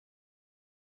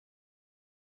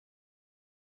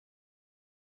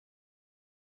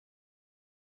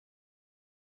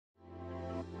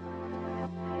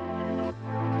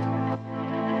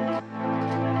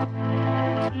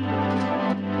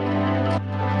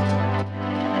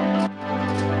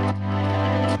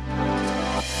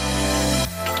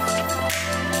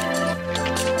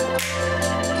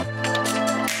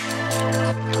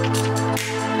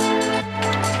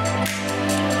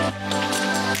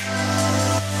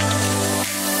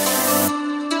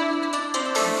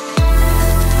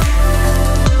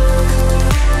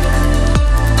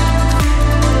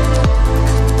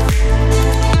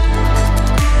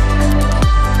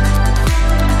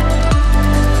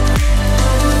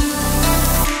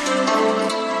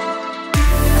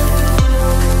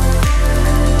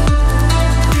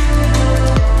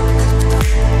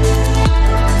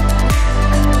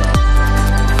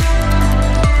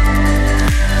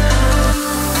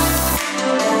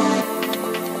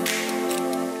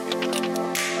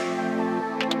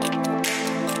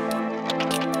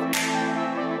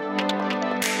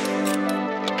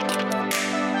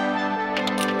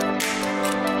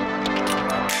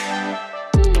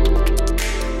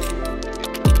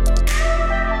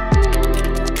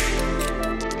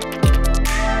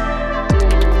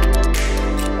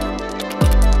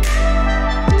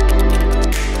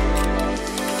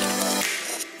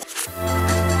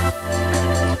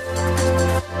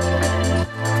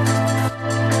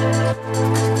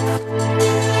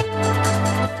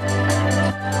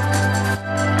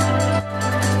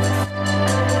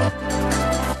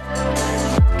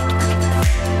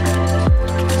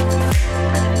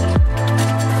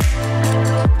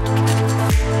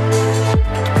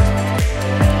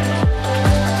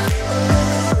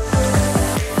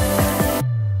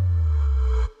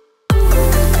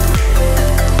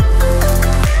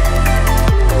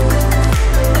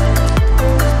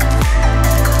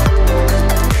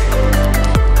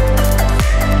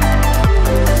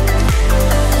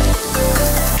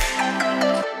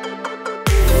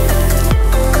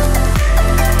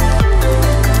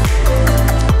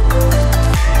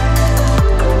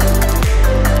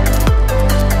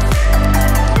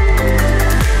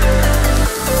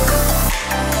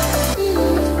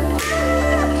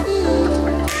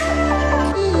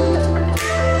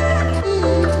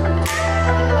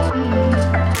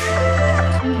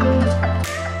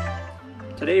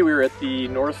we're at the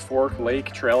North Fork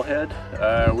Lake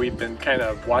trailhead. We've been kind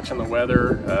of watching the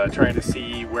weather, trying to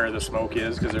see where the smoke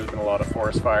is because there's been a lot of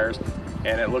forest fires,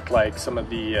 and it looked like some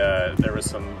of the there was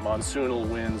some monsoonal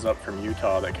winds up from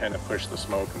Utah that kind of pushed the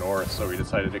smoke north, so we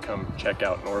decided to come check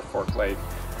out North Fork Lake.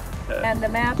 And the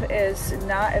map is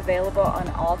not available on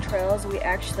all trails. We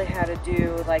actually had to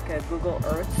do like a Google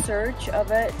Earth search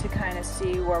of it to kind of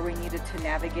see where we needed to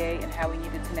navigate and how we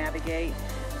needed to navigate.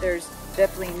 There's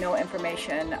definitely no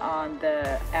information on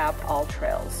the app All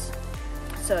Trails.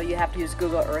 So you have to use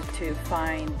Google Earth to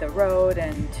find the road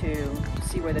and to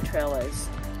see where the trail is.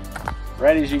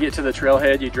 Right as you get to the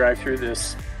trailhead, you drive through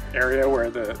this area where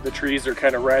the trees are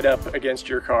kind of right up against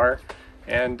your car.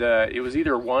 And it was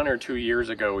either 1 or 2 years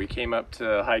ago we came up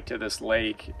to hike to this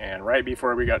lake, and right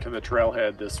before we got to the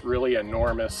trailhead, this really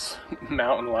enormous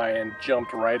mountain lion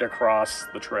jumped right across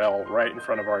the trail right in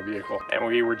front of our vehicle. And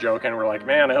we were joking, we're like,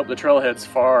 man, I hope the trailhead's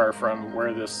far from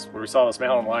where we saw this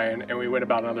mountain lion. And we went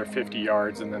about another 50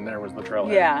 yards and then there was the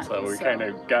trailhead. Yeah, so we kind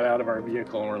of got out of our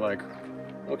vehicle and we're like,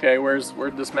 okay,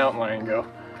 where'd this mountain lion go?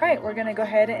 All right, we're gonna go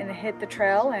ahead and hit the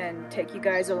trail and take you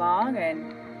guys along,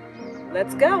 and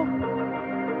let's go.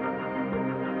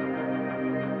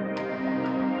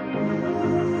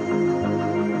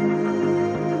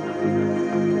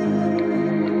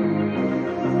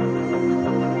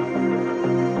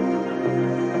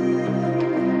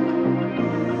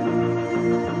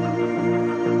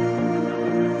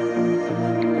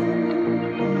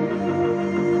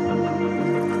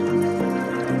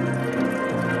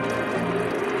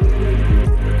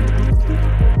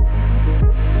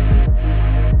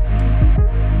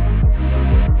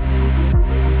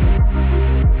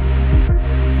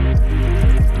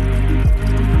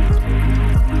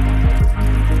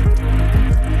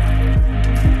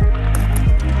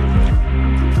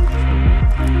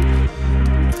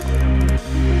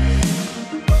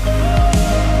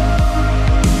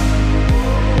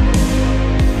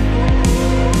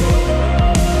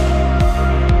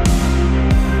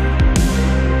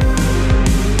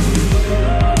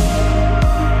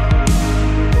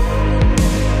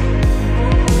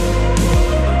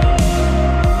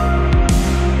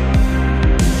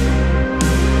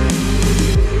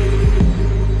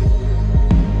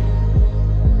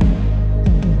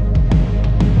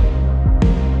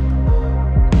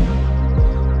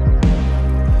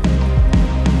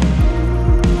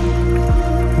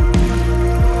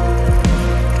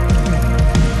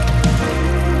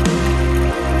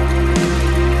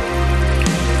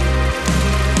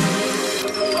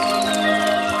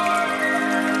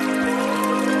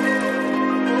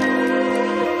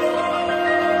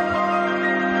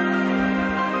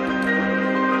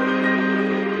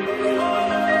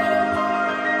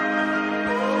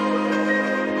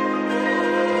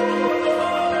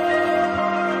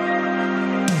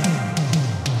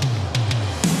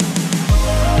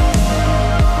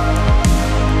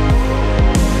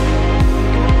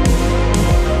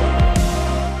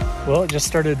 Well, it just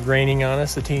started raining on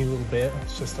us a teeny little bit.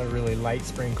 It's just a really light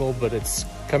sprinkle, but it's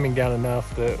coming down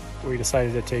enough that we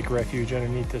decided to take refuge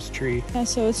underneath this tree. Yeah,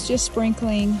 so it's just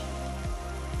sprinkling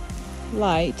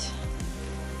light.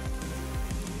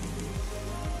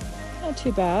 Not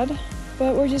too bad,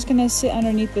 but we're just gonna sit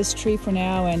underneath this tree for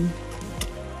now and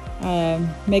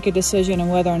make a decision on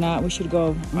whether or not we should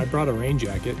go. I brought a rain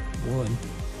jacket,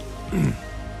 one.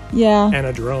 Yeah. And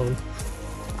a drone.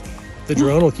 The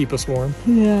drone will keep us warm.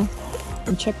 Yeah.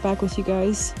 And check back with you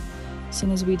guys as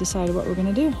soon as we decide what we're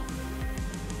gonna do.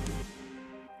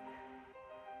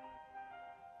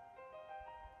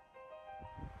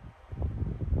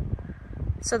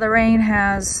 So the rain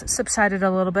has subsided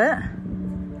a little bit,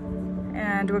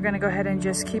 and we're gonna go ahead and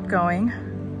just keep going.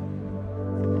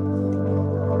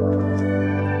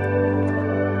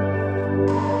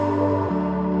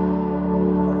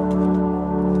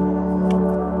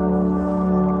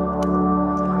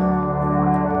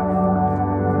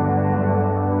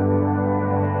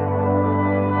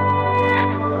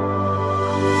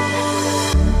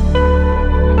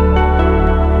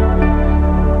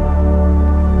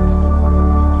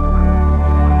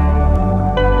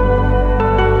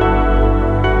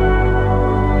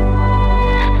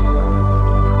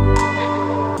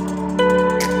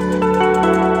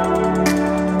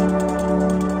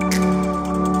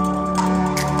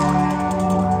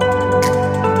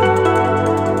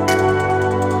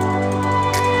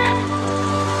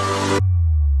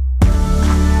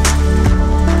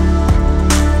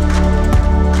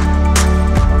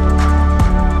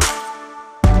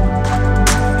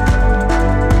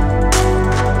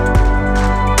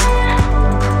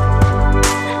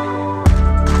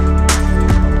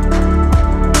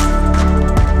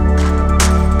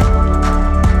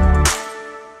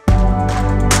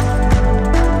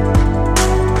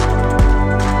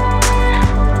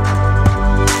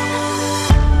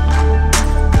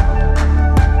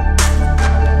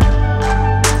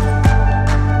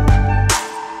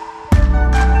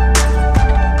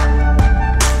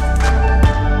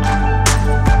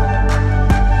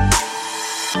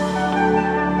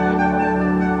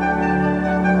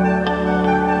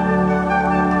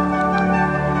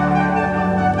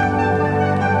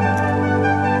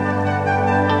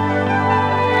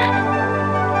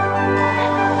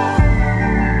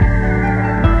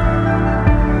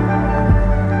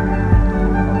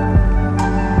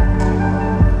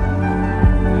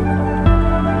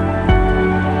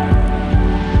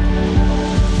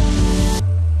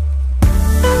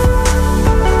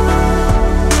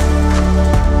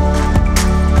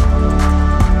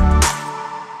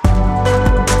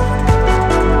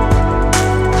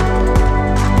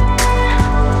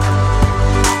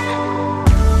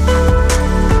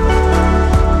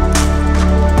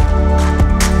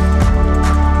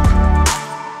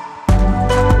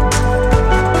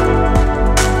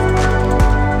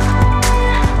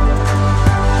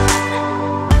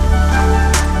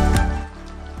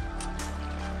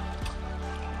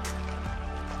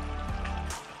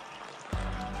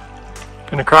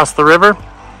 across the river,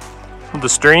 the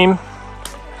stream.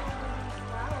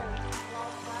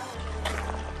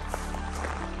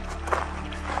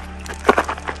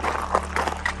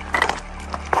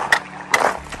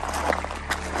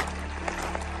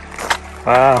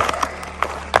 Wow.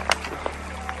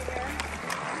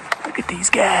 Look at these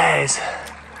guys.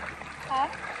 Huh?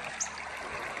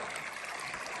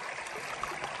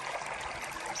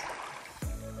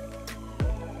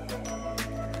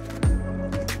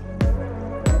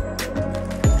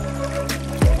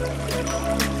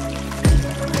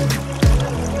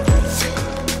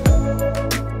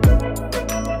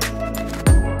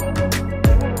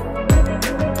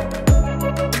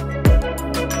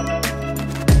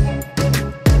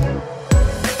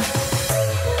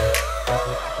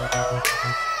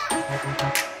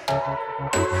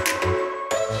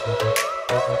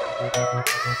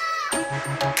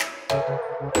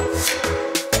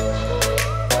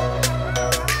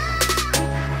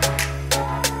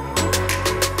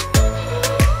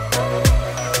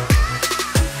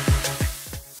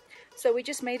 So we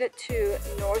just made it to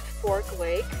North Fork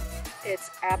Lake. It's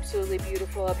absolutely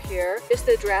beautiful up here. Just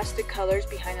the drastic colors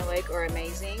behind the lake are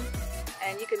amazing.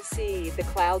 And you can see the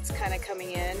clouds kind of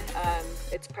coming in.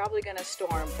 It's probably gonna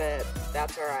storm, but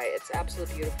that's all right. It's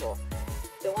absolutely beautiful.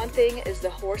 The one thing is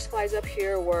the horseflies up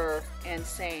here were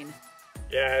insane.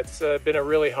 Yeah, it's been a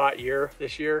really hot year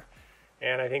this year,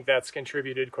 and I think that's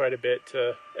contributed quite a bit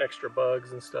to extra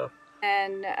bugs and stuff.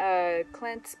 And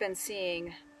Clint's been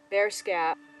seeing bear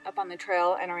scat up on the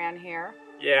trail and around here.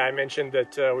 Yeah, I mentioned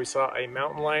that we saw a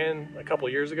mountain lion a couple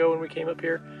years ago when we came up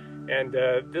here, and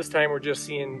this time we're just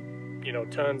seeing, you know,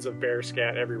 tons of bear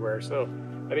scat everywhere. So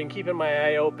I've been keeping my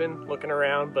eye open, looking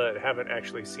around, but haven't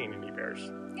actually seen any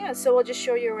bears. Yeah, so we'll just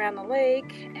show you around the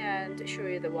lake and show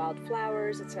you the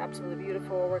wildflowers. It's absolutely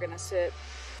beautiful. We're gonna sit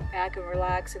back and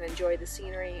relax and enjoy the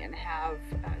scenery and have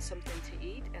something to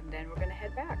eat, and then we're gonna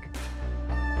head back.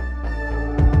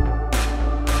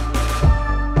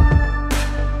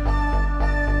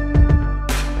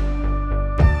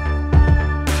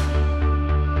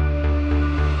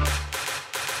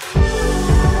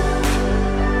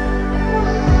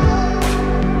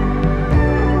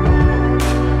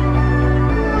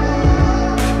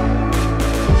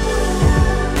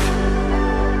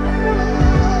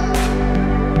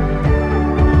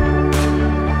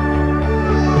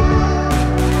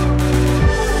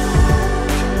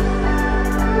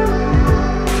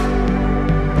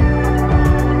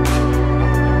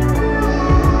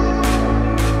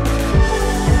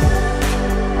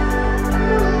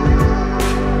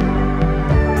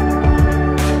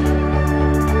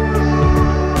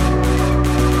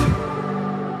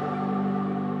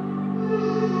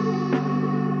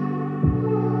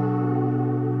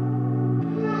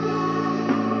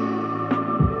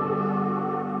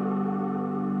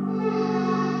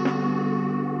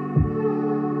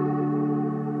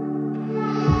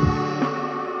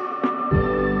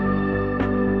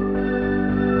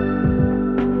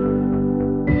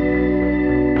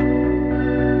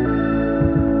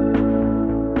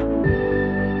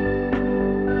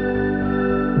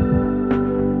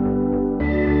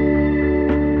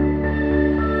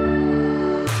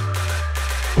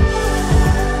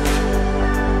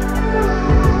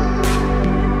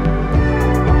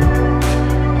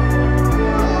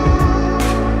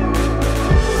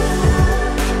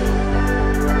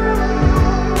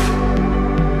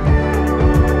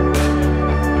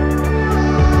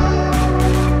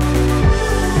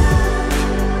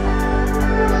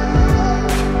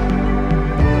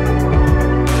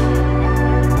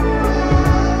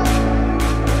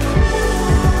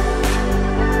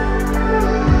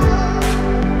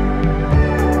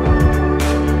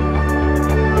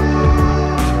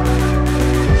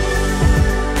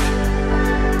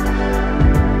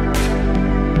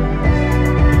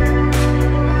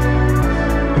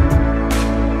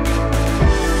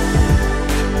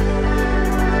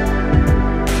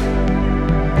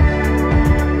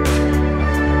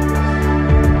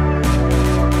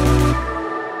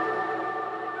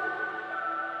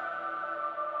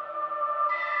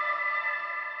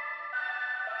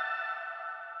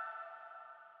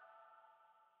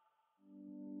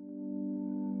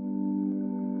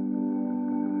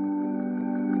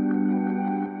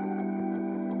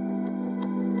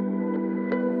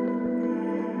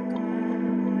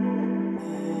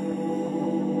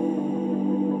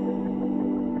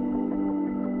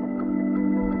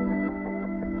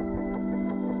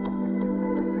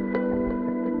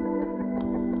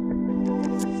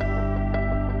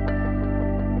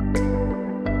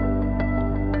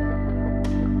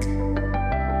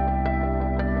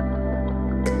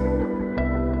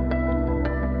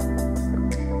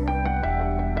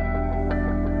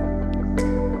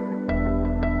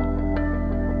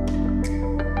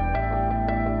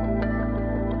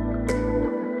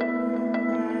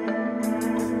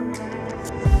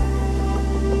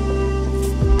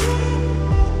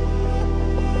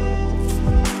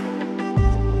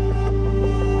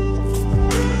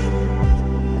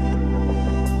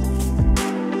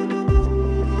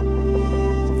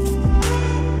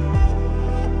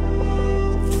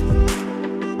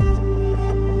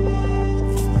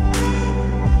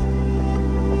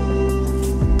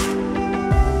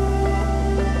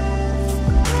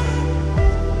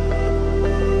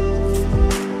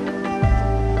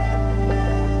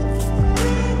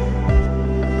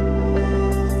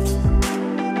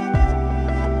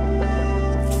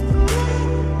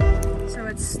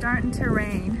 starting to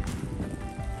rain.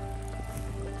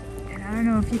 And I don't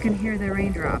know if you can hear the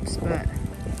raindrops, but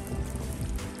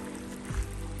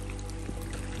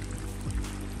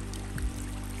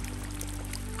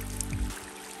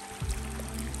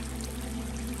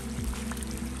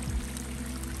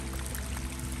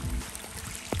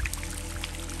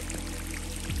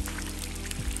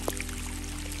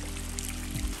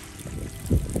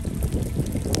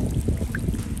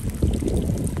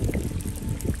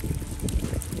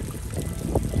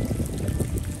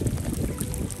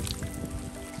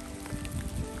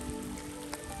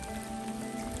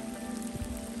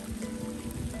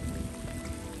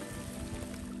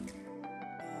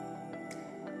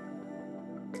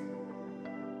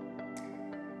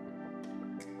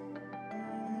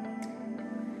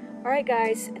alright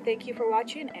guys, thank you for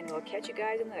watching and we'll catch you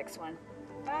guys in the next one.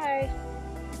 Bye!